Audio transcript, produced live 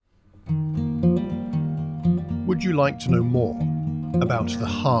Would you like to know more about the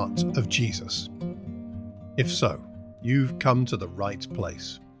heart of Jesus? If so, you've come to the right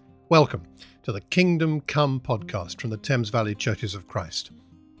place. Welcome to the Kingdom Come podcast from the Thames Valley Churches of Christ.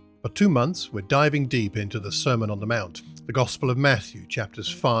 For 2 months, we're diving deep into the Sermon on the Mount, the Gospel of Matthew, chapters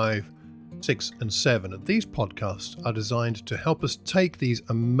 5, 6, and 7. And these podcasts are designed to help us take these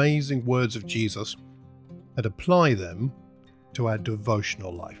amazing words of Jesus and apply them to our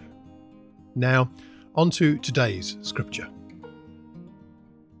devotional life. Now, on to today's scripture.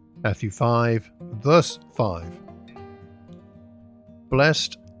 Matthew 5, verse 5.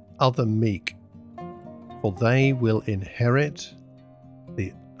 Blessed are the meek, for they will inherit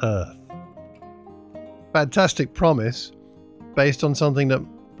the earth. Fantastic promise based on something that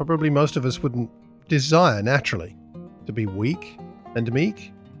probably most of us wouldn't desire naturally. To be weak and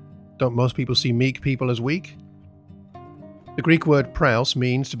meek? Don't most people see meek people as weak? The Greek word praus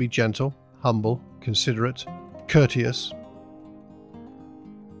means to be gentle, humble, considerate, courteous.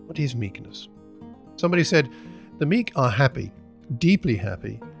 What is meekness? Somebody said, the meek are happy, deeply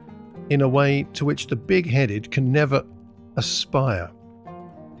happy, in a way to which the big-headed can never aspire.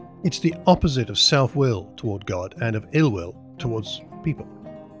 It's the opposite of self-will toward God and of ill-will towards people.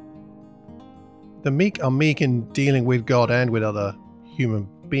 The meek are meek in dealing with God and with other human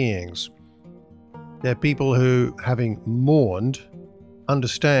beings. They're people who, having mourned,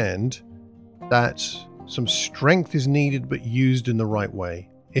 understand that some strength is needed but used in the right way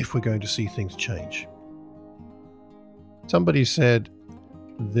if we're going to see things change. Somebody said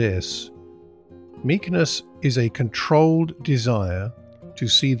this: meekness is a controlled desire to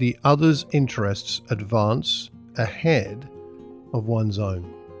see the other's interests advance ahead of one's own.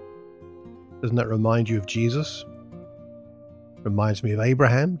 Doesn't that remind you of Jesus? Reminds me of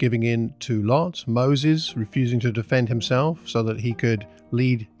Abraham giving in to Lot, Moses refusing to defend himself so that he could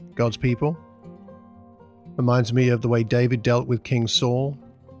lead God's people. Reminds me of the way David dealt with King Saul,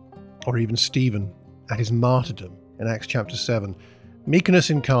 or even Stephen at his martyrdom in Acts chapter 7. Meekness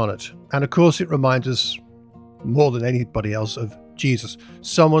incarnate. And of course it reminds us more than anybody else of Jesus,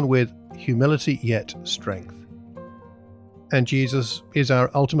 someone with humility yet strength. And Jesus is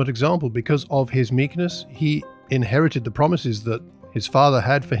our ultimate example. Because of his meekness, he inherited the promises that his Father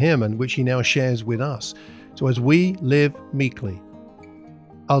had for him and which he now shares with us. So as we live meekly,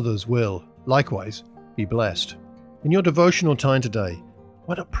 others will likewise be blessed. In your devotional time today,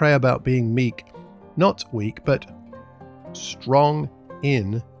 why not pray about being meek, not weak, but strong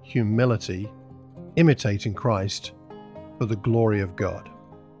in humility, imitating Christ for the glory of God.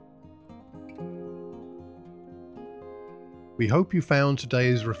 We hope you found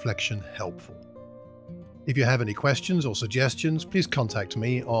today's reflection helpful. If you have any questions or suggestions, please contact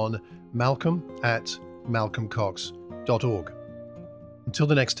me on malcolm@malcolmcox.org. Until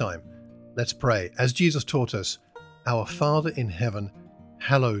the next time, let's pray. As Jesus taught us, our Father in heaven,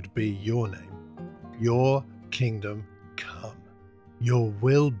 hallowed be your name. Your kingdom come. Your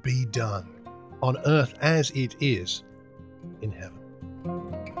will be done on earth as it is in heaven.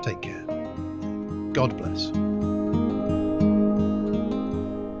 Take care. God bless.